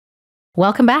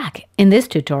Welcome back. In this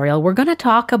tutorial, we're going to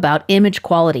talk about image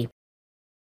quality.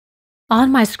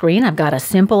 On my screen, I've got a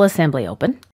simple assembly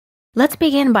open. Let's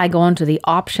begin by going to the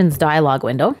Options dialog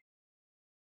window.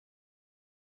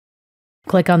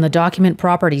 Click on the Document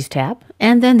Properties tab,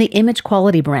 and then the Image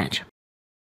Quality branch.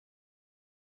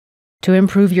 To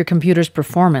improve your computer's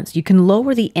performance, you can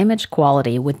lower the image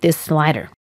quality with this slider.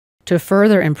 To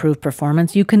further improve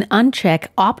performance, you can uncheck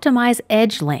Optimize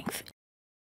Edge Length.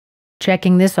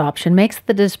 Checking this option makes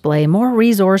the display more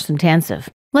resource intensive.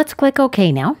 Let's click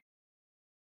OK now.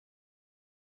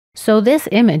 So this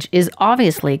image is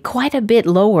obviously quite a bit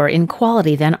lower in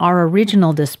quality than our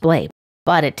original display,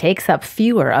 but it takes up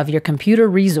fewer of your computer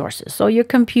resources, so your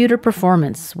computer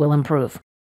performance will improve.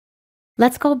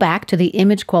 Let's go back to the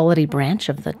Image Quality branch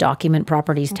of the Document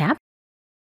Properties tab.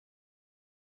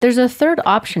 There's a third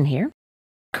option here.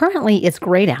 Currently, it's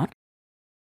grayed out.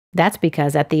 That's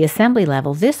because at the assembly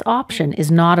level, this option is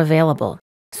not available.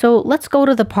 So let's go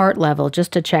to the part level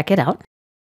just to check it out.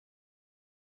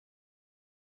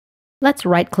 Let's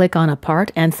right-click on a part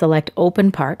and select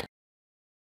Open Part.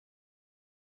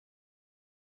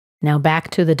 Now back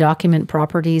to the Document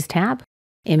Properties tab,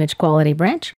 Image Quality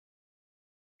branch.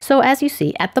 So as you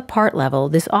see, at the part level,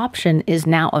 this option is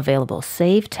now available,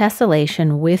 Save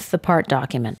Tessellation with the part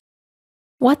document.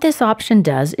 What this option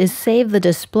does is save the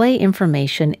display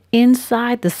information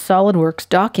inside the SolidWorks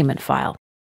document file.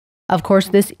 Of course,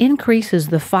 this increases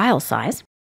the file size.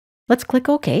 Let's click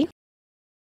OK.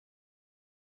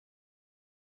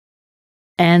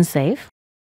 And save.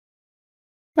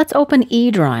 Let's open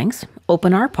eDrawings,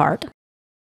 open our part.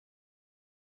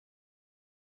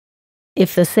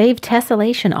 If the Save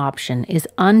Tessellation option is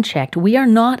unchecked, we are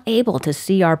not able to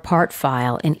see our part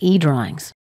file in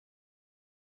eDrawings.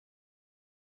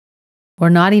 We're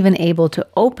not even able to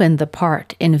open the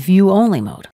part in view-only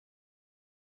mode.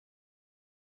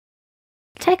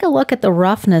 Take a look at the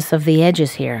roughness of the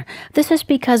edges here. This is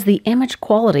because the image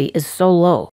quality is so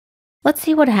low. Let's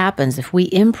see what happens if we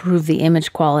improve the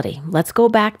image quality. Let's go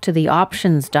back to the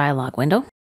Options dialog window.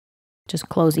 Just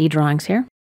close eDrawings here.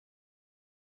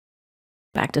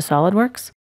 Back to SolidWorks.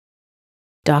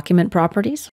 Document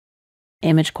Properties.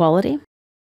 Image Quality.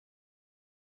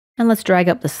 And let's drag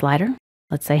up the slider.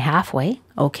 Let's say halfway,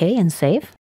 OK, and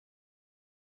save.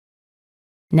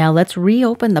 Now let's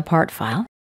reopen the part file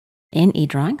in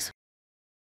eDrawings.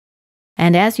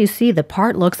 And as you see, the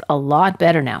part looks a lot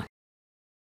better now.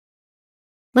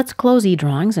 Let's close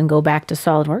eDrawings and go back to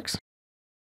SolidWorks.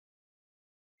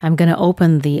 I'm going to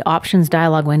open the Options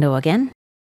dialog window again.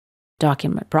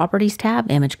 Document Properties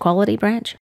tab, Image Quality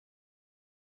branch.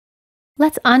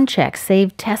 Let's uncheck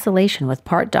Save Tessellation with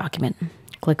Part Document.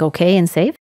 Click OK and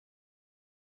save.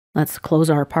 Let's close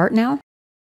our part now.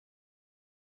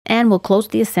 And we'll close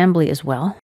the assembly as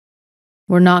well.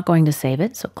 We're not going to save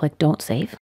it, so click Don't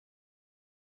Save.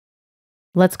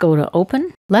 Let's go to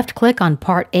Open. Left-click on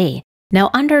Part A. Now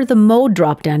under the Mode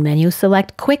drop-down menu,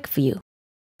 select Quick View.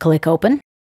 Click Open.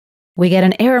 We get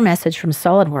an error message from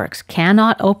SolidWorks,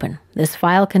 Cannot open. This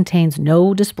file contains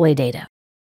no display data.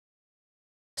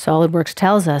 SolidWorks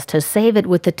tells us to save it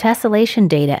with the tessellation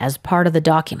data as part of the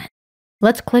document.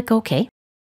 Let's click OK.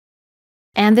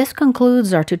 And this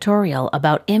concludes our tutorial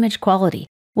about image quality.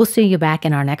 We'll see you back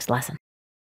in our next lesson.